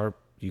HR,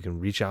 you can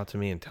reach out to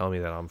me and tell me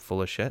that I'm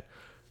full of shit.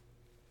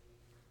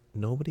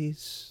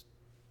 Nobody's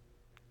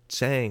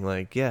saying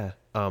like, throw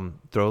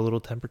a little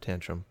temper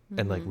tantrum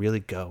and like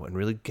really go and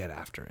really get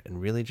after it and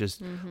really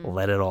just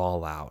let it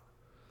all out.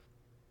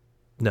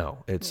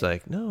 No, it's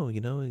like, no,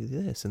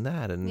 this and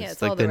that. And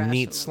it's like the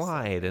neat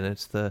slide, and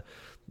it's the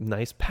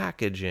nice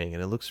packaging,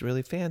 and it looks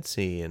really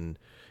fancy, and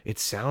it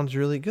sounds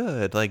really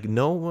good. Like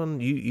no one,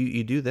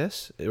 you do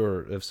this,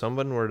 or if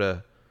someone were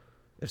to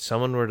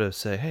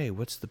say, hey,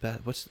 what's the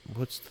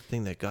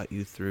thing that got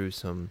you through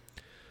some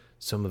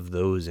of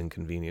those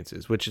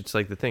inconveniences, which it's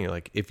like the thing,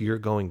 like if you're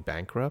going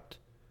bankrupt,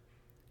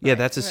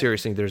 that's a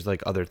serious thing. There's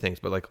like other things,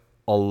 but like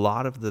a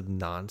lot of the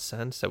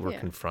nonsense that we're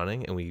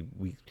confronting and we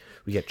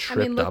get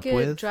tripped up with.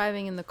 Look at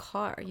driving in the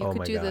car. You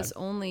could do this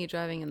only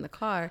driving in the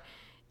car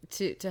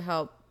to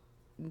help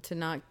to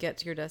not get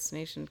to your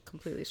destination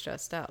completely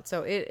stressed out.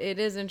 So it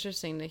is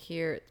interesting to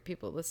hear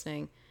people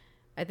listening.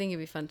 I think it'd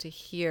be fun to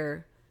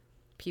hear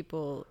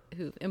people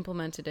who've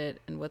implemented it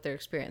and what their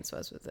experience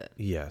was with it.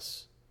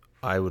 Yes.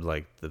 I would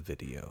like the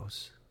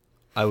videos.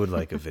 I would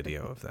like a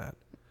video of that.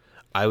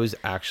 I was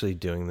actually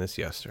doing this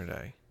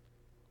yesterday,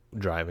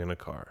 driving a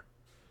car.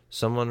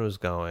 Someone was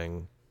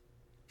going,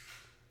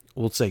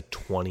 we'll say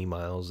 20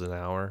 miles an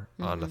hour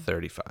on a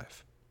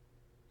 35.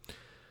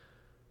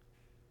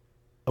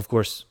 Of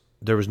course,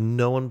 there was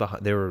no one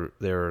behind. They were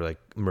like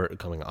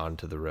coming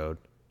onto the road.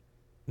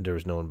 There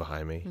was no one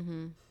behind me,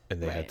 and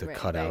they had to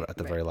cut out at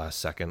the very last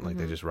second, like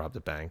they just robbed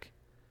a bank.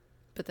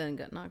 But then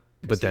got knocked.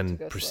 But then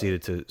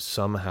proceeded to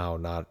somehow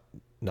not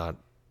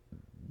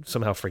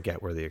somehow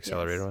forget where the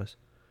accelerator was.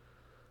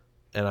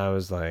 And I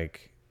was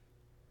like,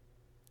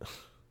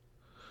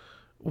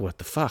 what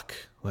the fuck?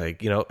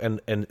 Like,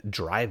 and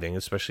driving,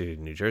 especially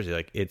in New Jersey,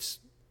 like it's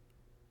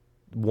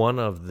one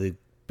of the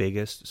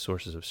biggest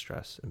sources of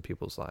stress in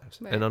people's lives.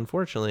 Right. And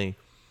unfortunately,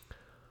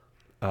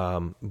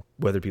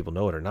 whether people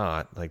know it or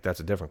not, like that's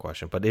a different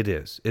question, but it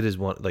is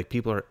one, like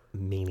people are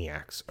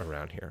maniacs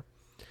around here.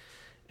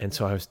 And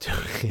so I was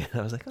doing it.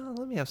 I was like, oh,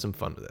 let me have some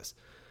fun with this.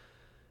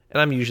 And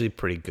I'm usually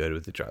pretty good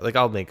with the drive. Like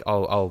I'll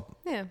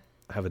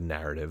have a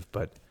narrative,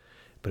 but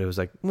it was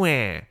like,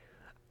 wah,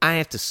 I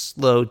have to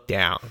slow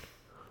down.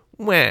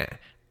 Wah,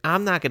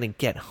 I'm not going to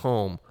get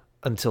home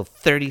until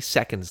 30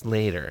 seconds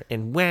later.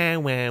 And wah,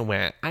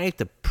 I have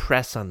to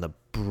press on the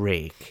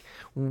brake.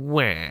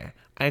 Wah,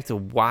 I have to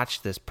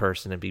watch this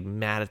person and be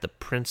mad at the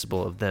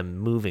principle of them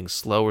moving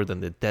slower than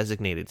the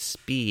designated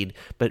speed,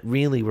 but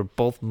really we're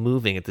both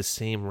moving at the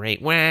same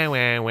rate. Wah.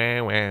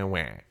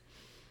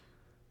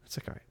 It's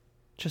like, all right,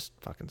 just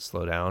fucking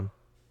slow down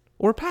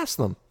or pass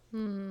them.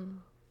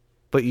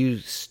 But you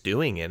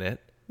stewing in it.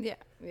 Yeah.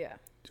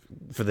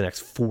 For the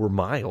next 4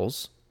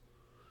 miles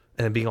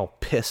and then being all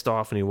pissed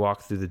off when you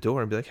walk through the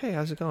door and be like, hey,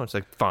 how's it going? It's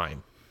like,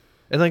 fine.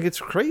 And like, it's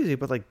crazy,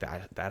 but like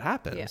that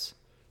happens. Yeah.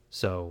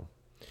 So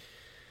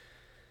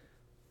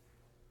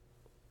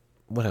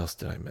what else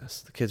did I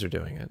miss? The kids are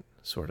doing it,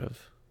 sort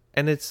of.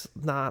 And it's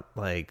not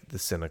like the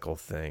cynical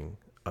thing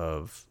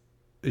of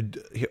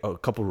a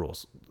couple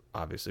rules.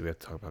 Obviously, we have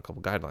to talk about a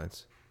couple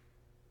guidelines.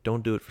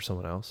 Don't do it for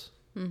someone else.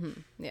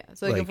 Yeah.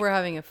 So like if we're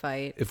having a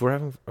fight.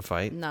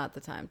 Not the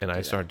time. And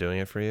I start doing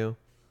it for you.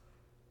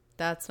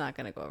 That's not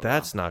going to go over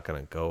That's not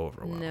going to go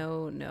over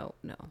well. No.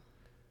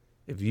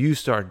 If you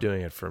start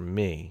doing it for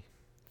me.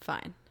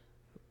 Fine.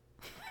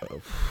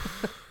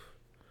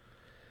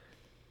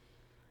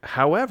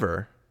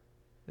 However,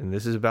 and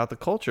this is about the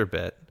culture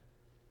bit,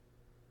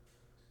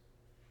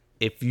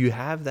 if you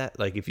have that,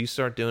 like if you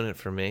start doing it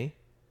for me,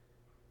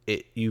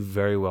 you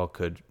very well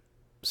could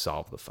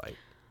solve the fight.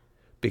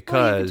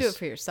 Because you could do it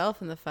for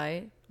yourself in the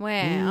fight.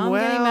 I'm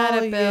getting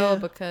mad at Bill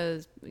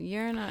because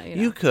you're not.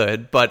 You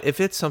could, but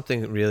if it's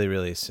something really,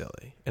 really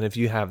silly, and if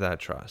you have that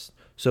trust.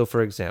 So,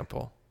 for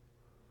example,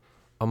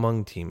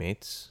 among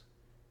teammates,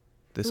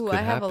 this could happen.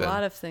 I have a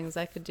lot of things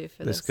I could do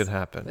for this. This could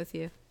happen with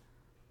you.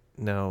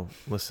 No,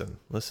 listen.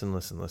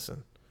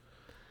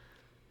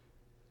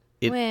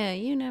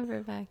 You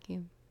never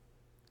vacuum.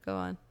 Go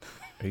on.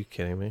 Are you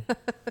kidding me?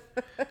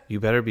 You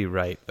better be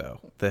right, though.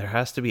 There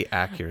has to be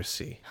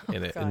accuracy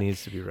in it. God. It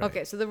needs to be right.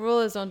 Okay, so the rule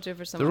is don't do it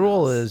for someone else. The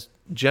rule is,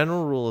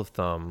 general rule of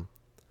thumb,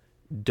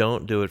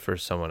 don't do it for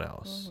someone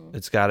else. Mm-hmm.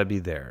 It's got to be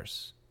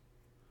theirs.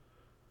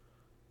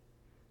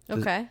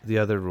 Okay. The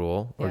other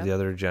rule, or the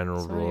other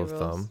general rule of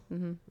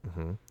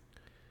thumb,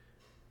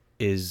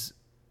 is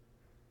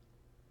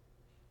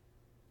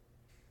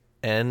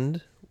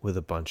end with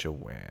a bunch of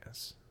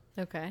whas.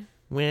 Okay.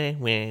 Wah,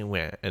 wah,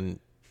 wah. And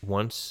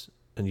once,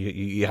 and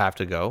you have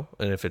to go.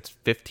 And if it's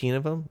 15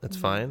 of them, that's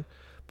fine.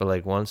 But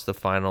like once the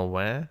final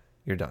wah,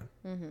 you're done.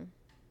 Mm-hmm.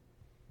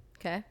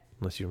 Okay.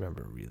 Unless you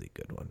remember a really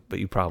good one. But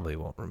you probably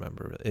won't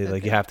remember it.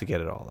 Like you have to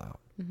get it all out.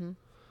 Mm-hmm.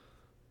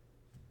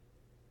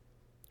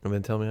 And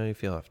then tell me how you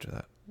feel after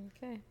that.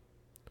 Okay.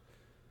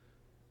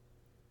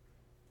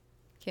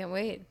 Can't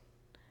wait.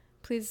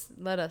 Please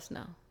let us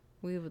know.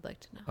 We would like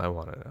to know. I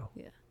want to know.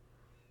 Yeah.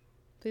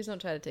 Please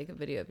don't try to take a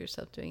video of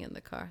yourself doing it in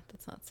the car.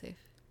 That's not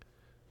safe.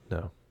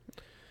 No.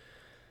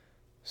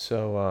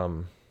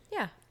 So,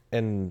 yeah.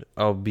 And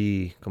I'll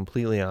be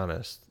completely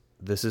honest.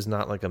 This is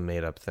not like a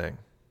made up thing.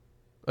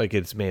 Like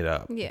it's made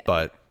up. Yeah.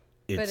 But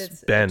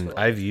it's been,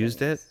 I've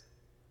used it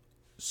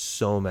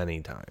so many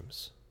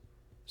times.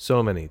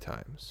 So many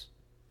times.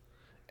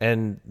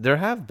 And there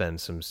have been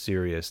some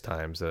serious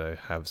times that I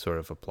have sort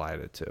of applied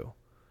it to.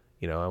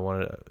 You know, I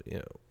wanted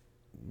to,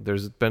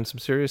 there's been some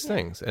serious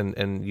things,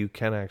 and you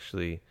can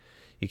actually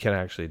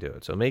do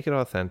it. So make it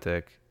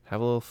authentic, have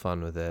a little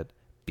fun with it,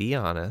 be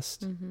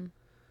honest,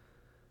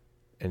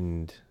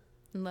 and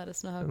let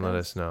us know how it goes. Let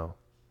us know.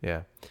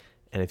 Yeah.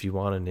 And if you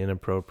want an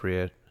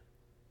inappropriate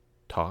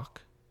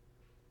talk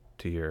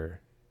to your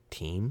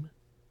team,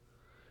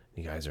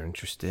 you guys are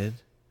interested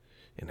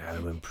in how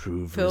to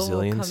improve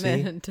resiliency. Phil will come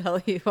in and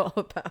tell you all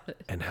about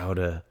it. And how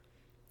to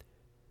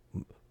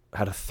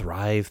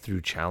thrive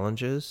through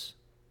challenges.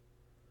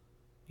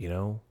 You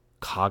know,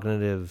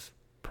 cognitive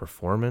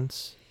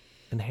performance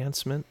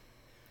enhancement.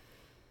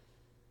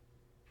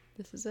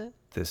 This is it.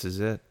 This is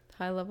it.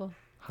 High level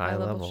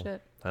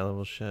shit. High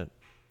level shit.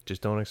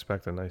 Just don't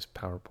expect a nice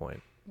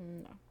PowerPoint.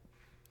 No.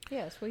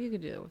 Yes, well, you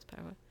could do it with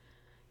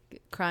PowerPoint.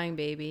 Crying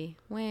baby.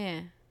 Wah.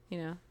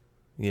 Yeah.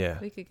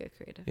 We could get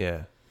creative.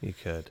 Yeah, you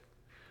could.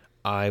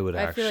 I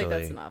feel like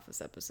that's an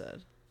Office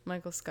episode.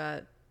 Michael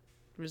Scott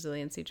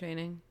resiliency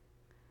training.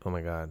 Oh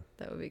my God.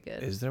 That would be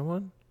good. Is there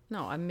one?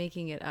 No, I'm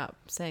making it up,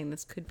 saying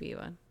this could be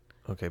one.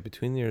 Okay,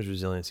 between the years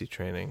resiliency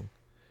training,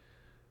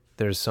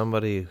 there's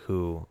someone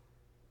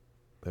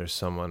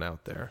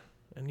out there,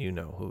 and you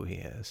know who he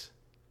is,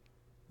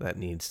 that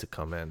needs to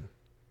come in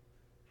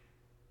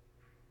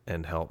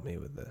and help me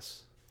with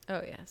this.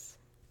 Oh, yes.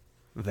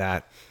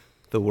 That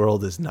the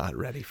world is not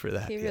ready for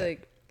that He yet. really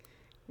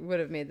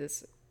would have made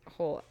this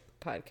whole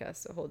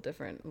podcast a whole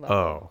different level.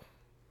 Oh,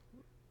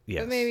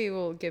 yes. But maybe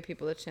we'll give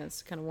people a chance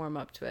to kind of warm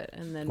up to it,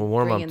 and then we'll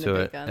warm bring up in to the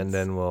it, big guns. and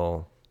then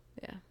we'll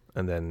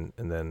and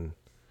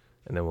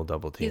then we'll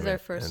double team. He's our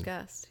first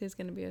guest. He's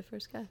going to be our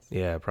first guest.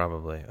 Yeah,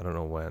 probably. I don't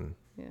know when.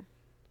 Yeah.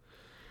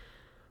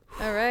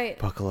 All right.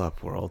 Buckle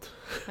up, world.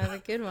 Have a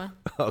good one.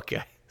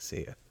 Okay.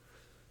 See ya.